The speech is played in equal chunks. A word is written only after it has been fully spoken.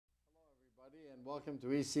everybody, and welcome to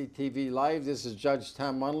ECTV Live. This is Judge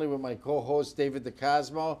Tom Munley with my co-host David the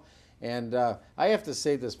Cosmo, and I have to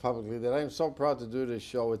say this publicly that I'm so proud to do this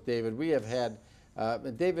show with David. We have had,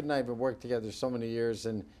 David and I have been working together so many years,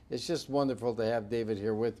 and it's just wonderful to have David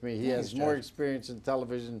here with me. He has more experience in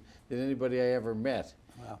television than anybody I ever met.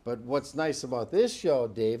 Wow. But what's nice about this show,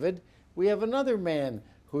 David, we have another man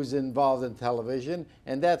who's involved in television,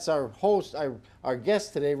 and that's our host, our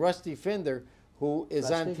guest today, Rusty Fender, who is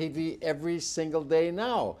on TV every single day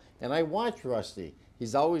now. And I watch Rusty.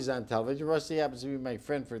 He's always on television. Rusty happens to be my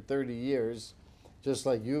friend for 30 years, just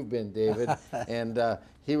like you've been, David. And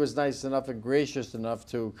he was nice enough and gracious enough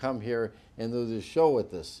to come here and do this show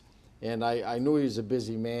with us. And I knew he was a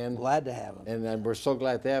busy man. Glad to have him. And we're so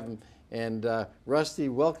glad to have him. And Rusty,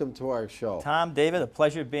 welcome to our show. Tom, David, a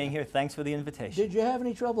pleasure being here. Thanks for the invitation. Did you have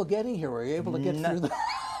any trouble getting here? Were you able to get through the...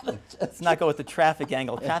 Let's not go with the traffic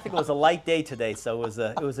angle. Traffic was a light day today, so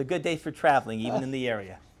it was a good day for traveling, even in the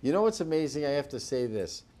area. You know what's amazing? I have to say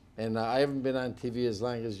this, and I haven't been on TV as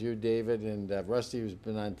long as you, David, and Rusty has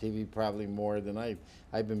been on TV probably more than I've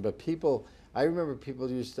been. But people, I remember people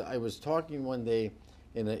used to. I was talking one day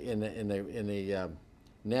in a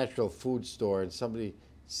natural food store, and somebody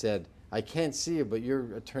said, "I can't see you, but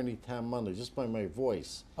you're Attorney Tom Munley," just by my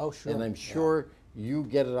voice. Oh, sure. And I'm sure. You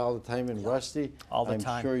get it all the time, and Rusty, all the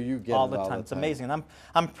time. I'm sure you get all it the all time. the It's time. amazing. And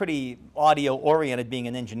I'm pretty audio oriented, being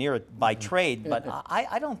an engineer by trade, but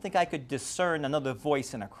I don't think I could discern another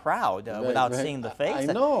voice in a crowd without seeing the face.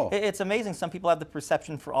 I know. It's amazing. Some people have the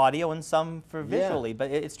perception for audio and some for visually,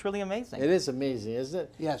 but it's truly amazing. It is amazing, isn't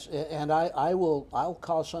it? Yes, and I'll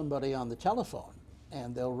call somebody on the telephone,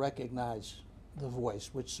 and they'll recognize the voice,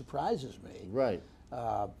 which surprises me. Right.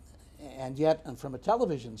 And yet, and from a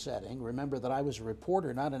television setting, remember that I was a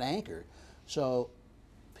reporter, not an anchor, so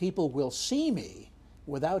people will see me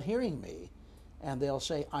without hearing me, and they'll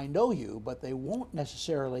say, "I know you," but they won't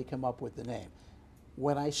necessarily come up with the name.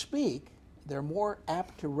 When I speak, they're more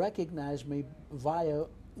apt to recognize me via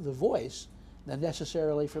the voice than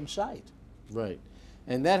necessarily from sight. Right.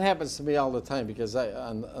 And that happens to me all the time because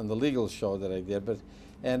on the legal show that I did.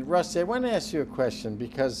 And Rusty, I want to ask you a question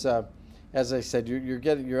because as I said,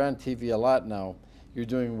 you're on TV a lot now. You're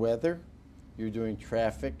doing weather, you're doing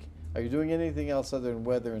traffic. Are you doing anything else other than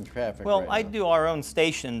weather and traffic? Well, right I now? do our own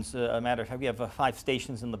stations. A matter of fact, we have 5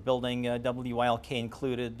 stations in the building, WILK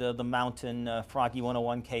included, The Mountain, Froggy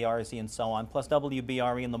 101, KRZ, and so on, plus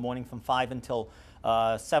WBRE in the morning from 5 until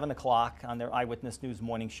 7 o'clock on their Eyewitness News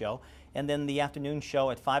morning show, and then the afternoon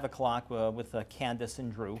show at 5 o'clock with Candace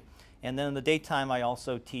and Drew. And then in the daytime, I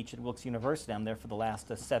also teach at Wilkes University. I'm there for the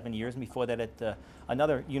last 7 years, and before that at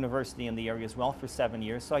another university in the area as well for 7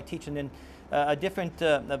 years. So I teach a different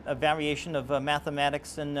variation of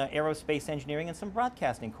mathematics and aerospace engineering and some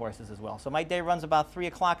broadcasting courses as well. So my day runs about 3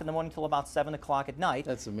 o'clock in the morning till about 7 o'clock at night.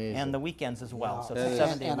 That's amazing. And the weekends as well. Wow. So it's a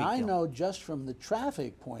 7-day week. And I know just from the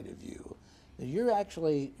traffic point of view, you're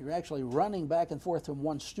actually running back and forth from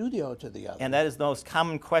one studio to the other. And that is the most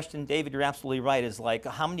common question, David. You're absolutely right. Is like,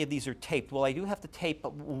 how many of these are taped? Well, I do have to tape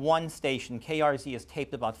one station. KRZ is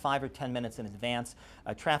taped about 5 or 10 minutes in advance.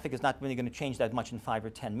 Traffic is not really going to change that much in 5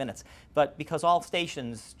 or 10 minutes. But because all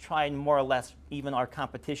stations try and more or less, even our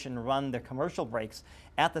competition, run their commercial breaks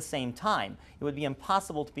at the same time, it would be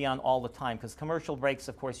impossible to be on all the time, because commercial breaks,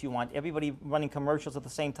 of course, you want everybody running commercials at the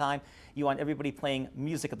same time. You want everybody playing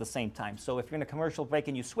music at the same time. So if you're in a commercial break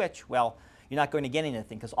and you switch, well, you're not going to get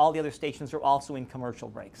anything, because all the other stations are also in commercial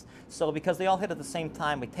breaks. So because they all hit at the same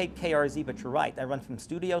time, we tape KRZ, but you're right, I run from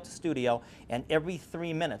studio to studio, and every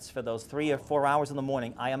 3 minutes for those 3 or 4 hours in the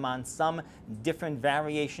morning, I am on some different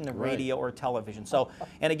variation of radio or television. So,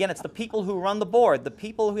 and again, it's the people who run the board, the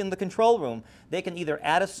people who in the control room, they can either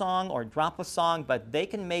add a song or drop a song, but they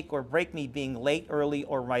can make or break me being late, early,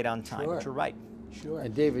 or right on time. Sure. But you're right. Sure.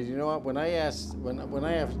 And David, you know what? When I asked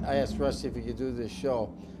Rusty if he could do this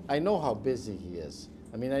show, I know how busy he is.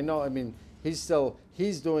 I mean,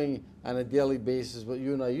 he's doing on a daily basis what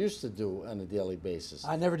you and I used to do on a daily basis.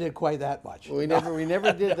 I never did quite that much. We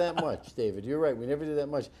never did that much, David. You're right. We never did that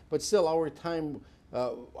much. But still, our time,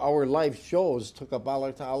 our live shows took up all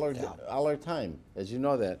our time, as you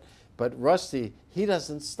know that. But Rusty, he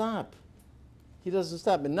doesn't stop. He doesn't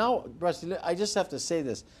stop. And now, Rusty, I just have to say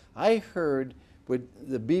this. I heard with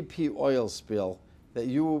the BP oil spill that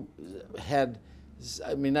you had.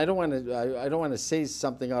 I mean, I don't want to say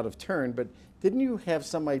something out of turn, but didn't you have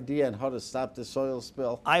some idea on how to stop this oil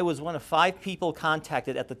spill? I was one of 5 people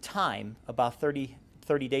contacted at the time, about 30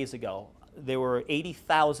 days ago. There were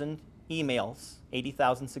 80,000 emails,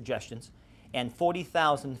 80,000 suggestions, and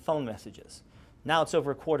 40,000 phone messages. Now it's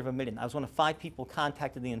over 250,000. I was one of 5 people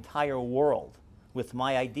contacted in the entire world with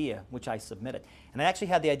my idea, which I submitted. And I actually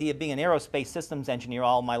had the idea of being an aerospace systems engineer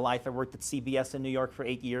all my life. I worked at CBS in New York for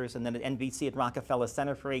 8 years, and then at NBC at Rockefeller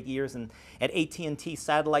Center for 8 years, and at AT&T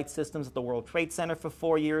Satellite Systems at the World Trade Center for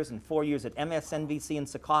 4 years, and 4 years at MSNBC in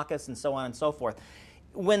Secaucus, and so on and so forth.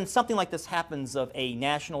 When something like this happens of a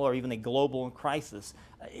national or even a global crisis,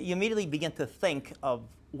 you immediately begin to think of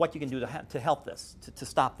what you can do to help this, to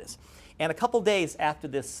stop this. And a couple days after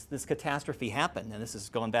this catastrophe happened, and this is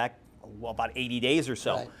going back, well, about 80 days or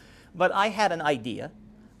so, right. But I had an idea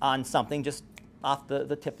on something just off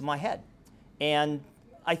the tip of my head. And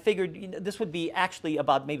I figured this would be actually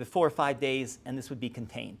about maybe 4 or 5 days, and this would be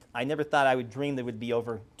contained. I never thought I would dream that it would be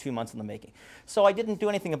over 2 months in the making. So I didn't do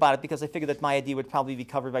anything about it because I figured that my idea would probably be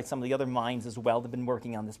covered by some of the other minds as well that have been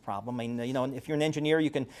working on this problem. I mean, if you're an engineer,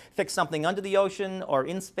 you can fix something under the ocean or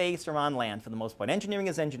in space or on land for the most part. Engineering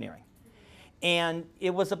is engineering. And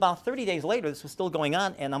it was about 30 days later, this was still going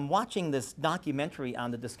on, and I'm watching this documentary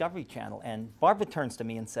on the Discovery Channel, and Barbara turns to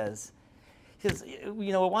me and says,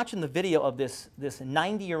 we're watching the video of this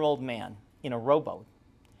 90-year-old man in a rowboat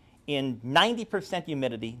in 90%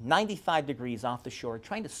 humidity, 95 degrees off the shore,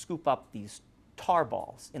 trying to scoop up these tar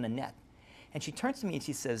balls in a net. And she turns to me and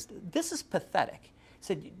she says, "This is pathetic." I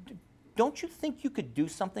said, "Don't you think you could do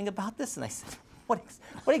something about this?" And I said,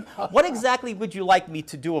 what exactly would you like me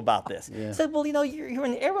to do about this? Yeah. I said, "Well, you're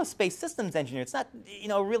an aerospace systems engineer. It's not,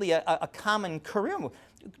 really a common career move.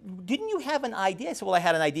 Didn't you have an idea?" I said, "Well, I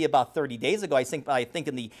had an idea about 30 days ago. I think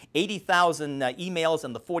in the 80,000 emails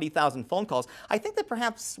and the 40,000 phone calls, I think that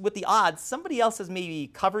perhaps with the odds, somebody else has maybe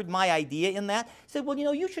covered my idea in that." He said, "Well,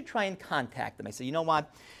 you should try and contact them." I said, "You know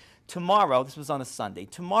what? Tomorrow," this was on a Sunday,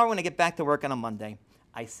 "tomorrow when I get back to work on a Monday,"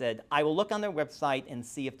 I said, "I will look on their website and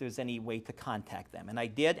see if there's any way to contact them." And I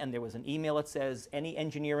did, and there was an email that says, "Any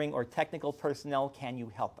engineering or technical personnel, can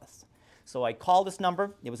you help us?" So I called this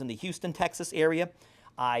number. It was in the Houston, Texas area.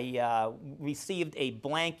 I received a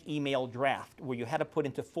blank email draft where you had to put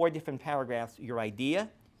into 4 different paragraphs your idea,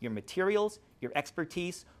 your materials, your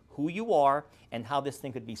expertise, who you are, and how this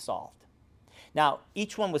thing could be solved. Now,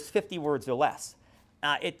 each one was 50 words or less.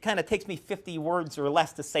 It kind of takes me 50 words or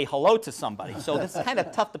less to say hello to somebody. So this is kind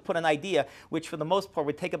of tough to put an idea, which for the most part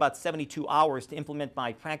would take about 72 hours to implement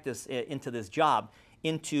my practice into this job,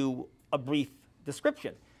 into a brief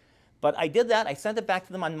description. But I did that. I sent it back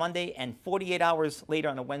to them on Monday, and 48 hours later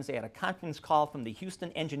on a Wednesday, I had a conference call from the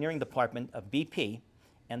Houston Engineering Department of BP,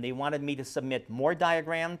 and they wanted me to submit more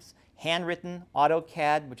diagrams, handwritten,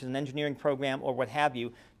 AutoCAD, which is an engineering program, or what have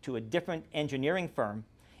you, to a different engineering firm,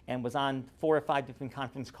 and was on 4 or 5 different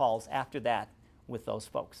conference calls after that with those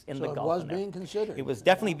folks in the Gulf. So it was being considered. It was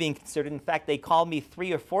definitely being considered. In fact, they called me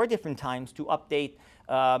 3 or 4 different times to update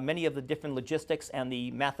many of the different logistics and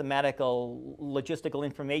the mathematical logistical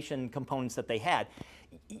information components that they had.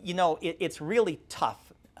 It's really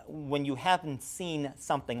tough when you haven't seen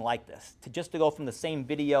something like this, to go from the same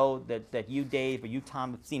video that you, Dave, or you,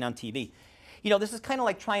 Tom, have seen on TV. This is kind of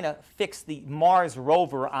like trying to fix the Mars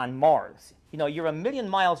rover on Mars. You're 1 million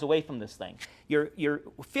miles away from this thing. You're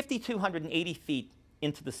 5,280 feet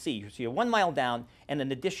into the sea. So you're 1 mile down and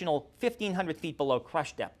an additional 1,500 feet below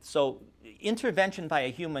crush depth. So intervention by a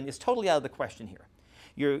human is totally out of the question here.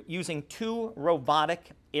 You're using 2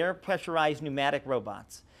 robotic, air pressurized pneumatic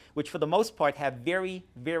robots, which for the most part have very,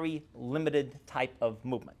 very limited type of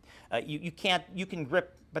movement. You can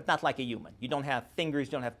grip, but not like a human. You don't have fingers,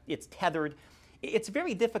 it's tethered. It's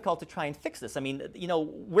very difficult to try and fix this. I mean,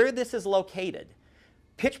 where this is located,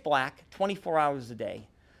 pitch black, 24 hours a day,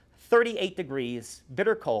 38 degrees,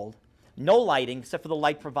 bitter cold, no lighting except for the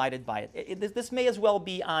light provided by it. This may as well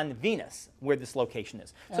be on Venus where this location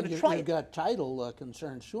is. So you've got tidal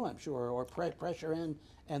concerns too, I'm sure, or pressure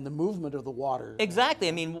and the movement of the water. Exactly.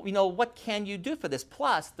 I mean, what can you do for this?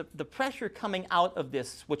 Plus, the pressure coming out of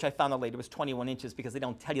this, which I found out later was 21 inches because they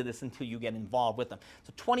don't tell you this until you get involved with them.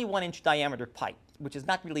 So 21-inch diameter pipe, which is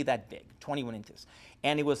not really that big, 21 inches.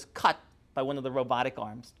 And it was cut by one of the robotic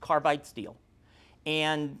arms, carbide steel.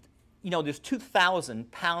 And there's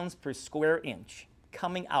 2,000 pounds per square inch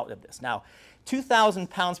coming out of this. Now, 2,000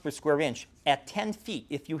 pounds per square inch at 10 feet,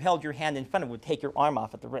 if you held your hand in front of it, would take your arm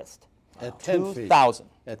off at the wrist. At 10 feet. 2,000,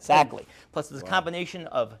 exactly. Plus, there's a combination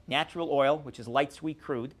of natural oil, which is light sweet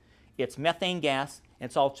crude. It's methane gas, and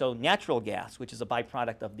it's also natural gas, which is a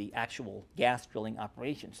byproduct of the actual gas drilling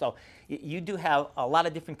operation. So you do have a lot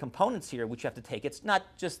of different components here which you have to take. It's not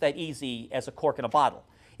just that easy as a cork in a bottle.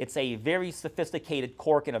 It's a very sophisticated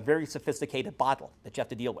cork in a very sophisticated bottle that you have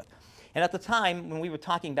to deal with. And at the time, when we were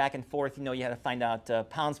talking back and forth, you had to find out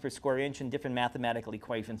pounds per square inch and different mathematical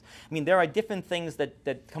equations. I mean, there are different things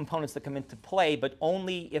components that come into play, but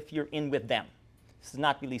only if you're in with them. This is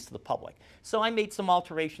not released to the public. So I made some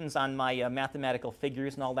alterations on my mathematical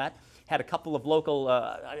figures and all that. Had a couple of local,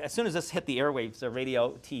 as soon as this hit the airwaves,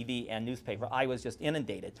 radio, TV, and newspaper, I was just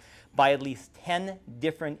inundated by at least 10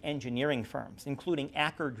 different engineering firms, including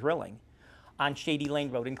Acker Drilling on Shady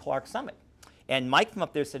Lane Road in Clark Summit. And Mike from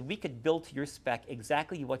up there said, we could build to your spec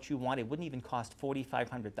exactly what you want. It wouldn't even cost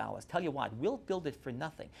 $4,500. Tell you what, we'll build it for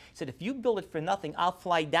nothing. He said, if you build it for nothing, I'll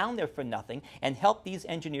fly down there for nothing and help these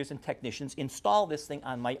engineers and technicians install this thing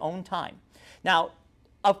on my own time. Now,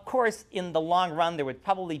 of course, in the long run, there would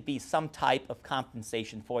probably be some type of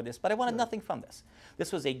compensation for this, but I wanted nothing from this.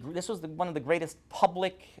 This was one of the greatest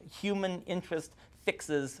public human interest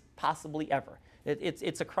fixes possibly ever.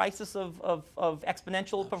 It's a crisis of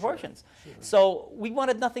exponential proportions. Sure. So we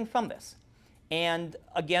wanted nothing from this. And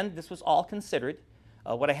again, this was all considered.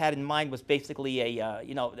 What I had in mind was basically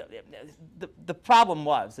the problem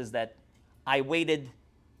is that I waited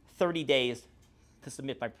 30 days to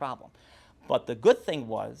submit my problem. But the good thing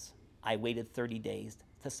was I waited 30 days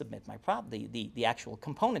to submit my problem, the actual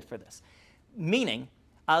component for this. Meaning,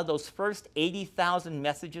 out of those first 80,000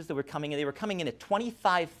 messages that were coming in, they were coming in at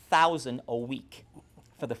 25,000 a week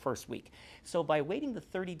for the first week. So by waiting the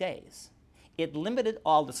 30 days, it limited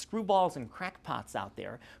all the screwballs and crackpots out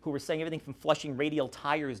there who were saying everything from flushing radial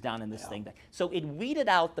tires down in this thing. So it weeded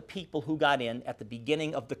out the people who got in at the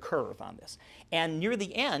beginning of the curve on this. And near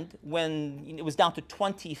the end, when it was down to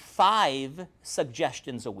 25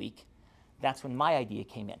 suggestions a week, that's when my idea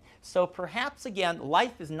came in. So perhaps, again,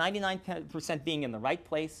 life is 99% being in the right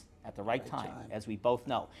place at the right time, as we both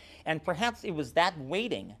know. And perhaps it was that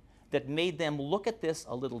waiting that made them look at this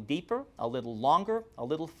a little deeper, a little longer, a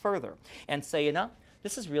little further, and say, you know,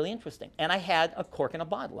 this is really interesting. And I had a cork in a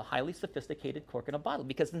bottle, a highly sophisticated cork in a bottle,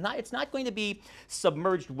 because it's not going to be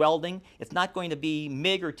submerged welding. It's not going to be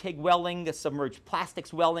MIG or TIG welding, submerged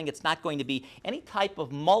plastics welding. It's not going to be any type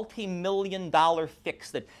of multi-million-dollar fix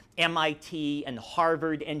that MIT and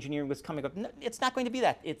Harvard engineering was coming up. No, it's not going to be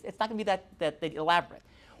that. It's not going to be that elaborate.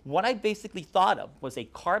 What I basically thought of was a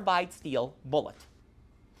carbide steel bullet.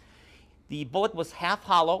 The bullet was half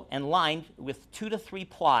hollow and lined with 2 to 3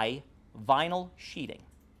 ply vinyl sheeting.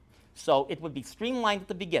 So it would be streamlined at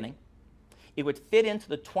the beginning. It would fit into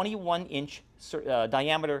the 21-inch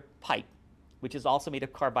diameter pipe, which is also made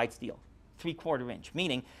of carbide steel, 3/4 inch,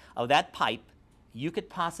 meaning of that pipe, you could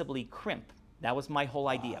possibly crimp. That was my whole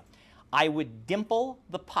idea. I would dimple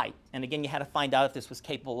the pipe, and again, you had to find out if this was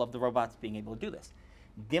capable of the robots being able to do this.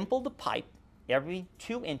 Dimple the pipe every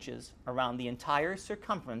 2 inches around the entire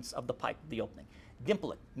circumference of the pipe, the opening.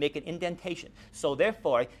 Dimple it, make an indentation. So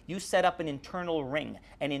therefore, you set up an internal ring,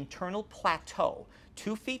 an internal plateau,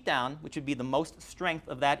 2 feet down, which would be the most strength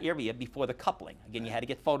of that area before the coupling. Again, you had to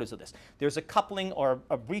get photos of this. There's a coupling or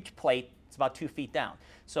a breech plate, it's about 2 feet down.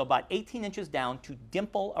 So about 18 inches down to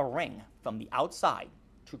dimple a ring from the outside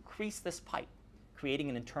to crease this pipe, creating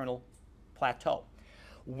an internal plateau.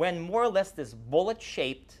 When more or less this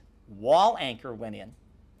bullet-shaped wall anchor went in,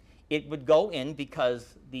 it would go in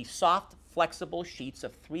because the soft, flexible sheets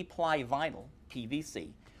of 3-ply vinyl,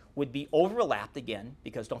 PVC, would be overlapped again,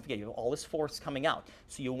 because don't forget, you have all this force coming out.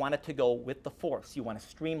 So you want it to go with the force. You want to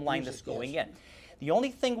streamline this going in. The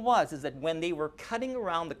only thing is that when they were cutting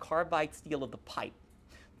around the carbide steel of the pipe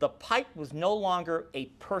was no longer a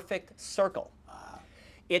perfect circle.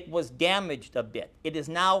 It was damaged a bit. It is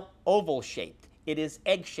now oval-shaped. It is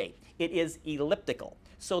egg-shaped. It is elliptical.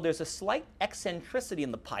 So there's a slight eccentricity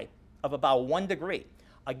in the pipe of about 1 degree.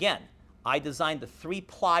 Again, I designed the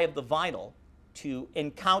 3-ply of the vinyl to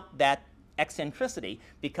encount that eccentricity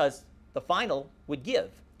because the vinyl would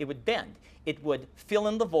give, it would bend. It would fill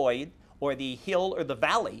in the void or the hill or the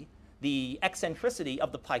valley, the eccentricity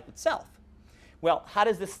of the pipe itself. Well, how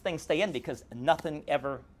does this thing stay in? Because nothing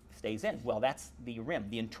ever stays in. Well, that's the rim,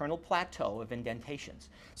 the internal plateau of indentations.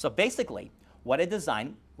 So basically, what I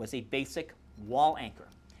designed was a basic wall anchor.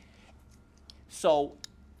 So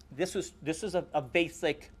this is a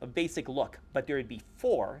basic look, but there would be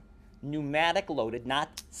 4 pneumatic loaded,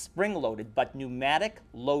 not spring loaded, but pneumatic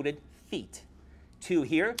loaded feet. 2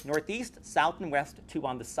 here, northeast, south, and west, 2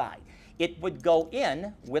 on the side. It would go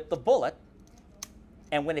in with the bullet,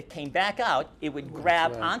 and when it came back out, it would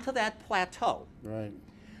grab onto that plateau. Right.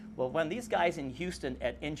 Well, when these guys in Houston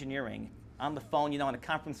at engineering, on the phone, on a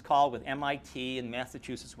conference call with MIT and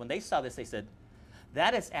Massachusetts, when they saw this, they said,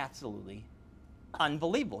 that is absolutely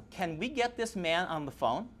unbelievable. Can we get this man on the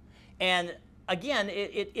phone? And again,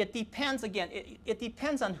 it depends. Again, it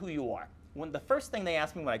depends on who you are. When the first thing they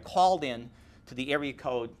asked me when I called in to the area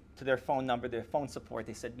code, to their phone number, their phone support.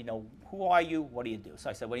 They said, you know, who are you? What do you do? So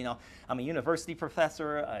I said, well, you know, I'm a university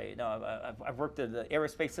professor. I've worked at the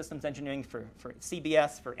aerospace systems engineering for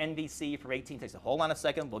CBS, for NBC, for AT&T. They said, hold on a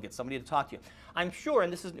second, we'll get somebody to talk to you. I'm sure,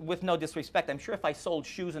 and this is with no disrespect, I'm sure if I sold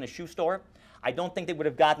shoes in a shoe store, I don't think they would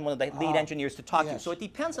have gotten one of the lead engineers to talk to you. So it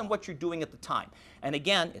depends on what you're doing at the time. And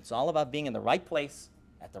again, it's all about being in the right place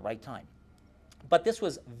at the right time. But this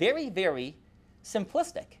was very, very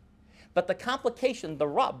simplistic. But the complication, the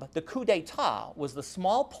rub, the coup d'etat, was the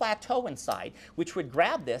small plateau inside, which would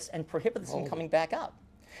grab this and prohibit this from coming back out.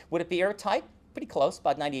 Would it be airtight? Pretty close,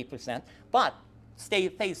 about 98%. But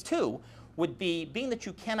phase 2 would be, being that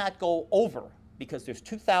you cannot go over, because there's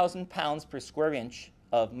 2,000 pounds per square inch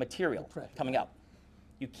of material coming out.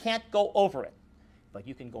 You can't go over it, but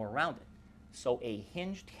you can go around it. So a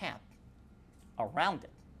hinged cap around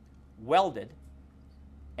it, welded,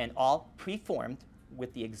 and all preformed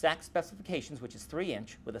with the exact specifications, which is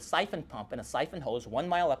 3-inch, with a siphon pump and a siphon hose 1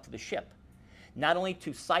 mile up to the ship, not only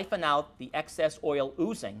to siphon out the excess oil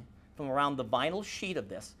oozing from around the vinyl sheet of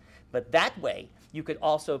this, but that way you could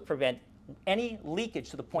also prevent any leakage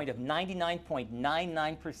to the point of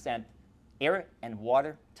 99.99% air and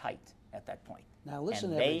water tight at that point. Now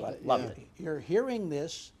listen, and they everybody, loved it. You're hearing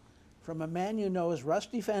this from a man you know as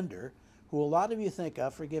Rusty Fender, who a lot of you think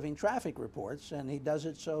of for giving traffic reports, and he does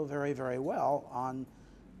it so very, very well on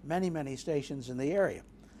many, many stations in the area.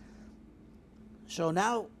 So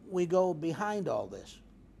now we go behind all this.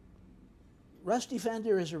 Rusty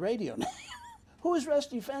Fender is a radio name. Who is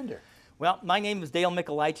Rusty Fender? Well, my name is Dale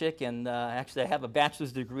Mikolajczyk, and actually I have a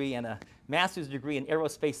bachelor's degree and a master's degree in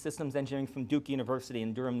aerospace systems engineering from Duke University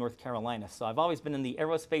in Durham, North Carolina. So I've always been in the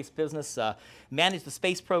aerospace business, managed the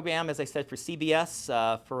space program, as I said, for CBS,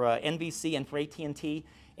 for NBC, and for AT&T,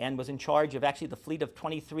 and was in charge of actually the fleet of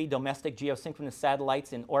 23 domestic geosynchronous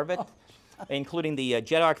satellites in orbit, including the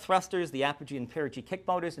jet arc thrusters, the apogee and perigee kick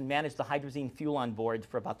motors, and managed the hydrazine fuel on board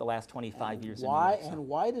for about the last 25 years.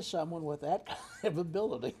 Why does someone with that kind of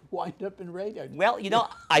ability wind up in radio? Well, you know,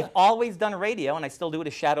 I've always done radio, and I still do it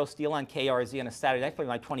as Shadow Steel on KRZ on a Saturday night for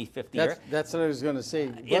my 25th year. That's what I was going to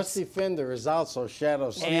say. Rusty Fender is also Shadow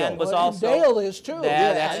Steel. And was also Dale is too.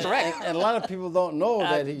 That's correct. And a lot of people don't know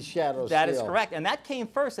that he's Shadow Steel. That is correct. And that came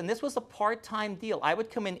first, and this was a part-time deal. I would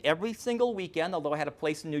come in every single weekend, although I had a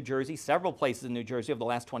place in New Jersey, several places in New Jersey over the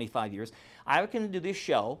last 25 years. I would come do this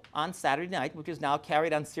show on Saturday night, which is now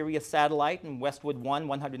carried on Sirius Satellite and Westwood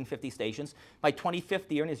 150 stations. My 25th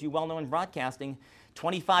year, and as you well know in broadcasting,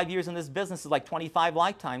 25 years in this business is like 25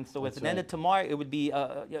 lifetimes. So if it ended tomorrow, it would be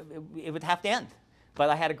it would have to end. But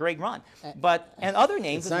I had a great run. And other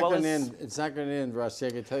names as well as... It's not going to end, Rusty,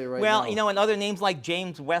 I can tell you right now. Well, you know, and other names like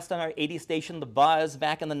James West on our 80 station, The Buzz,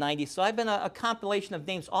 back in the 90s. So I've been a compilation of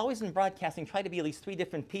names, always in broadcasting, try to be at least 3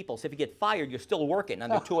 different people. So if you get fired, you're still working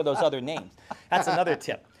under 2 of those other names. That's another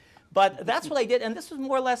tip. But that's what I did, and this was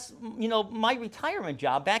more or less, you know, my retirement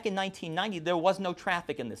job. Back in 1990, there was no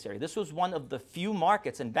traffic in this area. This was one of the few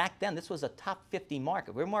markets, and back then, this was a top 50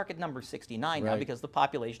 market. We're market number 69 now because the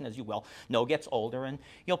population, as you well know, gets older, and,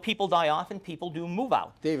 you know, people die off and people do move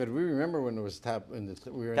out. David, we remember when it was top,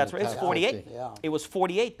 we were That's in right, the it was top 48. 50. Yeah. It was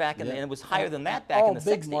 48 back in the, and it was higher than that back in the 60s.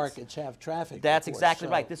 All big markets have traffic. That's exactly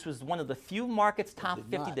right. This was one of the few markets, top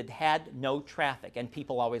 50, that had no traffic, and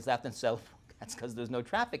people always laughed and said, that's because there's no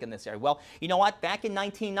traffic in this area. Well, you know what? Back in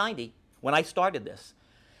 1990, when I started this,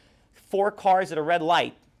 4 cars at a red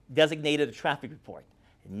light designated a traffic report.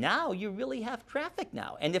 Now you really have traffic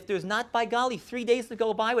now. And if there's not, by golly, 3 days to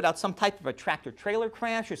go by without some type of a tractor-trailer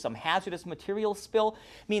crash or some hazardous material spill,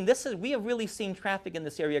 I mean, we have really seen traffic in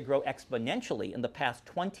this area grow exponentially in the past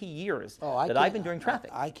 20 years that I've been doing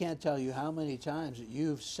traffic. I can't tell you how many times that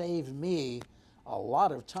you've saved me a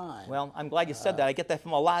lot of time. Well, I'm glad you said that. I get that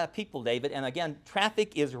from a lot of people, David. And again,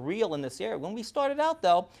 traffic is real in this area. When we started out,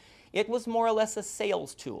 though, it was more or less a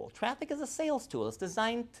sales tool. Traffic is a sales tool. It's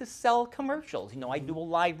designed to sell commercials. You know, I do a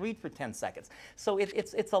live read for 10 seconds. So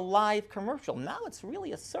it's a live commercial. Now it's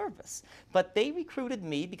really a service. But they recruited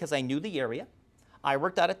me because I knew the area. I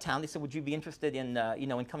worked out of town. They said, would you be interested in, you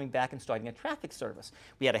know, in coming back and starting a traffic service?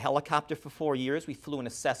 We had a helicopter for 4 years. We flew in a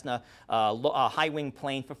Cessna high-wing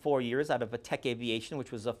plane for 4 years out of a Tech Aviation,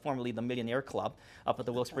 which was formerly the Millionaire Club up at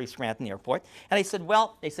the Wilkes-Barre-Scranton Airport. And I said,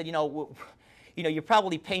 well, they said, you know, you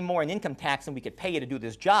probably pay more in income tax than we could pay you to do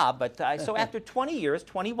this job. But so after 20 years,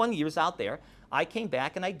 21 years out there, I came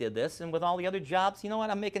back and I did this. And with all the other jobs, you know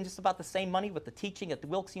what? I'm making just about the same money with the teaching at the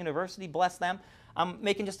Wilkes University, bless them. I'm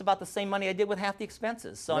making just about the same money I did with half the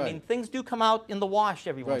expenses. So, I mean, things do come out in the wash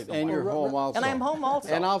every once in a while. And you're home also. And I'm home also.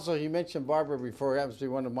 And also, you mentioned Barbara before. She happens to be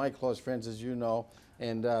one of my close friends, as you know.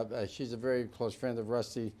 And she's a very close friend of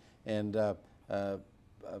Rusty. And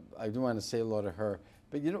I do want to say hello to her.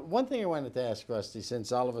 But you know, one thing I wanted to ask Rusty,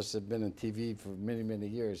 since all of us have been in TV for many, many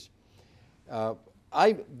years,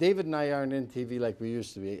 David and I aren't in TV like we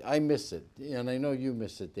used to be. I miss it, and I know you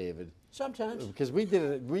miss it, David. Sometimes. Because we did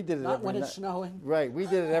it. We did it. Not when every it's snowing. Right. We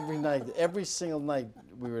did it every night. Every single night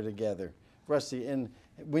we were together, Rusty. And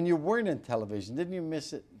when you weren't in television, didn't you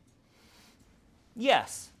miss it?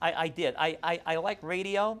 Yes, I did. I like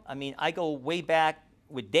radio. I mean, I go way back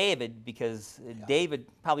with David because David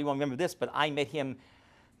probably won't remember this, but I met him,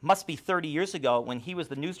 must be 30 years ago, when he was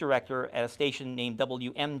the news director at a station named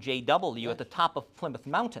WMJW at the top of Plymouth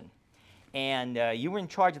Mountain. And you were in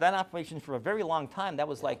charge of that operation for a very long time. That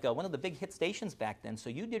was like one of the big hit stations back then. So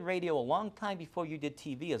you did radio a long time before you did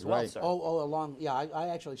TV as well, Right. sir. Yeah, I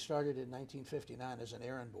actually started in 1959 as an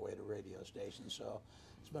errand boy at a radio station, so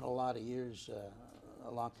it's been a lot of years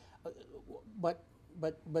along.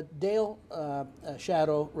 But Dale,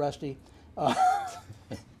 Shadow, Rusty,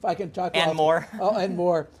 if I can talk And more. Oh, and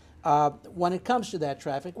more. When it comes to that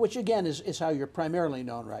traffic, which again is how you're primarily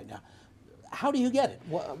known right now, how do you get it?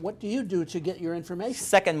 What do you do to get your information?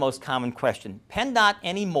 Second most common question. PennDOT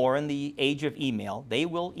anymore, in the age of email, they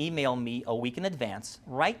will email me a week in advance,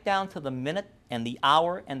 right down to the minute and the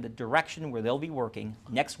hour and the direction where they'll be working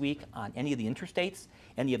next week on any of the interstates,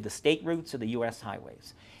 any of the state routes or the U.S.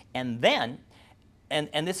 highways. And then,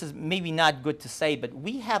 and this is maybe not good to say, but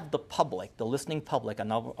we have the public, the listening public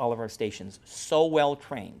on all of our stations, so well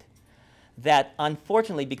trained that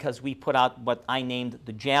unfortunately, because we put out what I named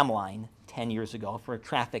the jam line 10 years ago for a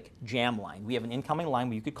traffic jam line, we have an incoming line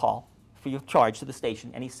where you could call free of charge to the station,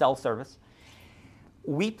 any cell service.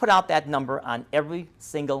 We put out that number on every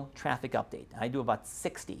single traffic update. I do about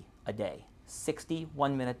 60 a day, 60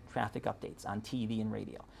 one-minute traffic updates on TV and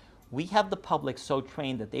radio. We have the public so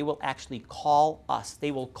trained that they will actually call us.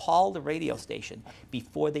 They will call the radio station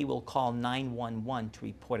before they will call 911 to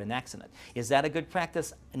report an accident. Is that a good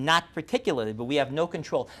practice? Not particularly, but we have no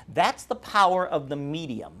control. That's the power of the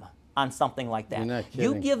medium on something like that. You're not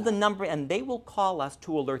You kidding. give the number and they will call us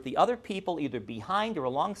to alert the other people either behind or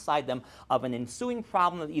alongside them of an ensuing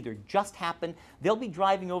problem that either just happened. They'll be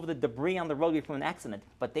driving over the debris on the roadway from an accident,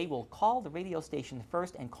 but they will call the radio station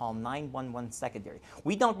first and call 911 secondary.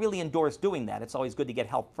 We don't really endorse doing that. It's always good to get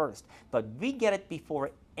help first, but we get it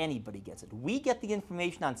before anybody gets it. We get the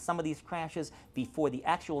information on some of these crashes before the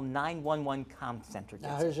actual 911 comm center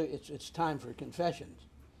Now gets it. it's time for confessions,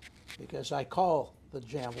 because I call the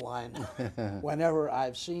jam line whenever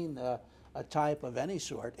I've seen a type of any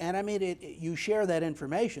sort. And I mean, you share that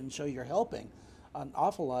information, so you're helping an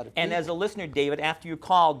awful lot of people. And as a listener, David, after you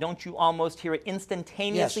call, don't you almost hear it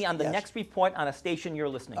instantaneously Yes, on the yes. next report on a station you're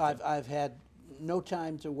listening to? I've had no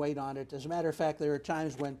time to wait on it. As a matter of fact, there are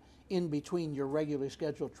times when in between your regularly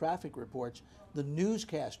scheduled traffic reports, the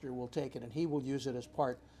newscaster will take it and he will use it as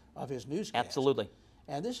part of his newscast. Absolutely.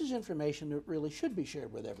 And this is information that really should be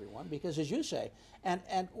shared with everyone because, as you say, and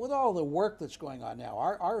with all the work that's going on now,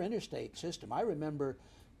 our interstate system, I remember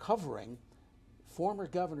covering former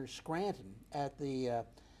Governor Scranton at the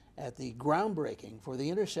groundbreaking for the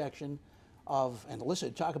intersection of, and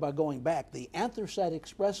listen, talk about going back, the Anthracite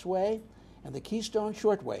Expressway and the Keystone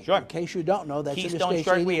Shortway. Sure. In case you don't know, that's Keystone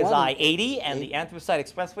Interstate Shortway is 81. I-80, and the Anthracite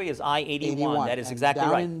Expressway is I-81. That is And exactly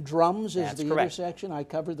down right. in Drums is That's the correct. intersection. I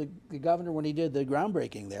covered the governor when he did the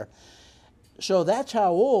groundbreaking there. So that's how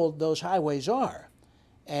old those highways are.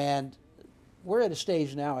 And we're at a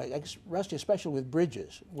stage now, I guess, Rusty, especially with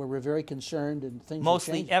bridges, where we're very concerned and things are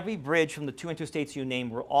Mostly changing. every bridge from the two interstates you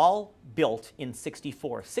named were all built in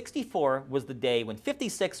 64. 64 was the day when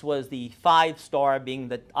 56 was the 5-star, being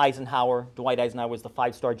that Dwight Eisenhower was the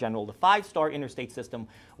 5-star general. The 5-star interstate system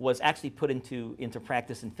was actually put into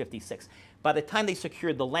practice in 56. By the time they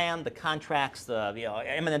secured the land, the contracts, the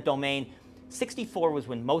eminent domain, 64 was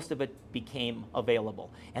when most of it became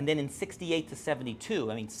available. And then in 68 to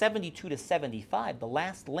 72, I mean 72 to 75, the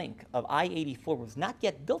last link of I-84 was not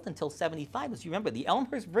yet built until 75. As you remember, the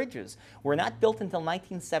Elmhurst bridges were not built until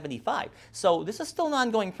 1975. So this is still an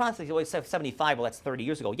ongoing process. You always say 75, well, that's 30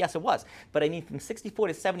 years ago. Yes, it was. But I mean, from 64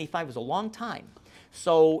 to 75 was a long time.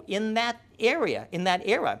 So in that era,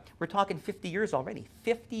 we're talking 50 years already,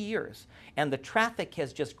 50 years. And the traffic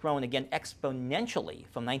has just grown again exponentially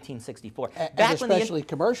from 1964. And Back when especially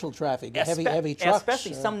commercial traffic, heavy trucks.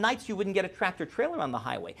 Especially some nights you wouldn't get a tractor trailer on the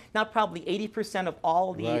highway. Now probably 80% of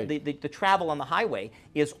all the travel on the highway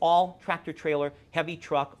is all tractor trailer, heavy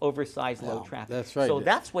truck, oversized load traffic. That's right. So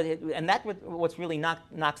that's what's really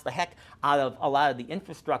knocks the heck out of a lot of the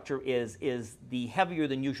infrastructure is the heavier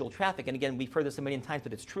than usual traffic. And again, we've heard this a million times,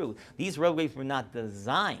 but it's true. These roadways were not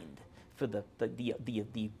designed for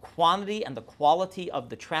the quantity and the quality of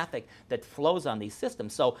the traffic that flows on these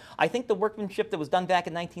systems. So I think the workmanship that was done back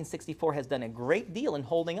in 1964 has done a great deal in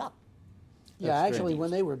holding up. Yeah, That's actually, great.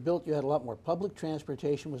 when they were built, you had a lot more public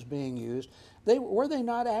transportation was being used. Were they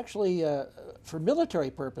not actually for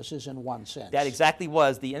military purposes in one sense? That exactly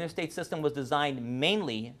was. The interstate system was designed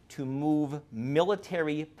mainly to move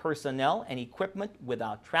military personnel and equipment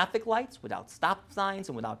without traffic lights, without stop signs,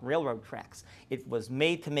 and without railroad tracks. It was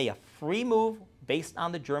made to make a free move based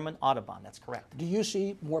on the German Autobahn. That's correct. Do you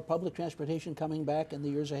see more public transportation coming back in the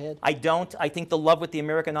years ahead? I don't. I think the love with the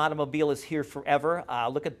American automobile is here forever.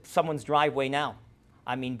 Look at someone's driveway now.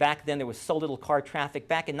 I mean, back then there was so little car traffic.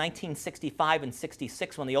 Back in 1965 and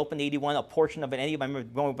 66, when they opened 81, a portion of it, I remember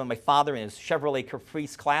going with my father in his Chevrolet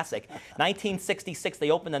Caprice Classic. 1966, they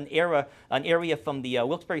opened an area from the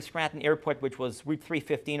Wilkes-Barre-Scranton Airport, which was Route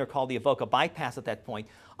 315, or called the Avoca Bypass at that point,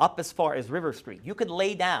 up as far as River Street. You could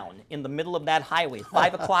lay down in the middle of that highway at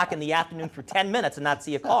 5 o'clock in the afternoon for 10 minutes and not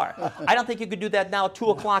see a car. I don't think you could do that now at 2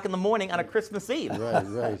 o'clock in the morning on a Christmas Eve. Right,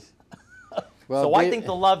 right. Well, So I think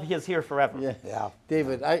the love is here forever. Yeah, Yeah.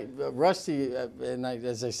 David, Rusty, and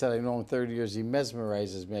as I said, I know him 30 years. He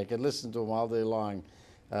mesmerizes me. I could listen to him all day long.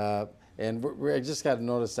 And I just got to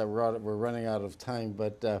notice that we're running out of time.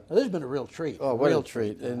 But Well, this has been a real treat. oh, what real a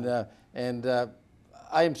treat! And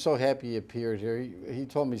I am so happy he appeared here. He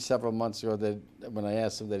told me several months ago that when I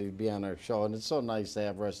asked him that he'd be on our show, and it's so nice to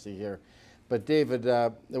have Rusty here. But David,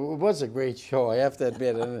 it was a great show, I have to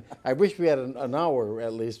admit. And I wish we had an hour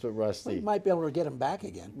at least with Rusty. We might be able to get him back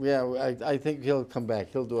again. Yeah, I think he'll come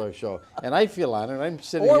back. He'll do our show, and I feel honored. I'm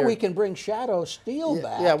sitting here. Or we can bring Shadow Steel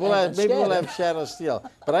back. Yeah, maybe we'll instead. have Shadow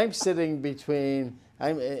Steel. But I'm sitting between.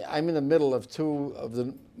 I'm in the middle of two of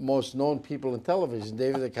the most known people in television,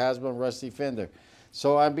 David the Cosmo and Rusty Fender.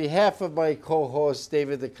 So on behalf of my co-host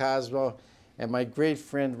David the Cosmo and my great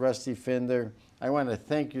friend Rusty Fender, I want to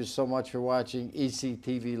thank you so much for watching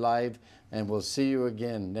ECTV Live, and we'll see you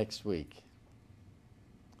again next week.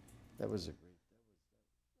 That was a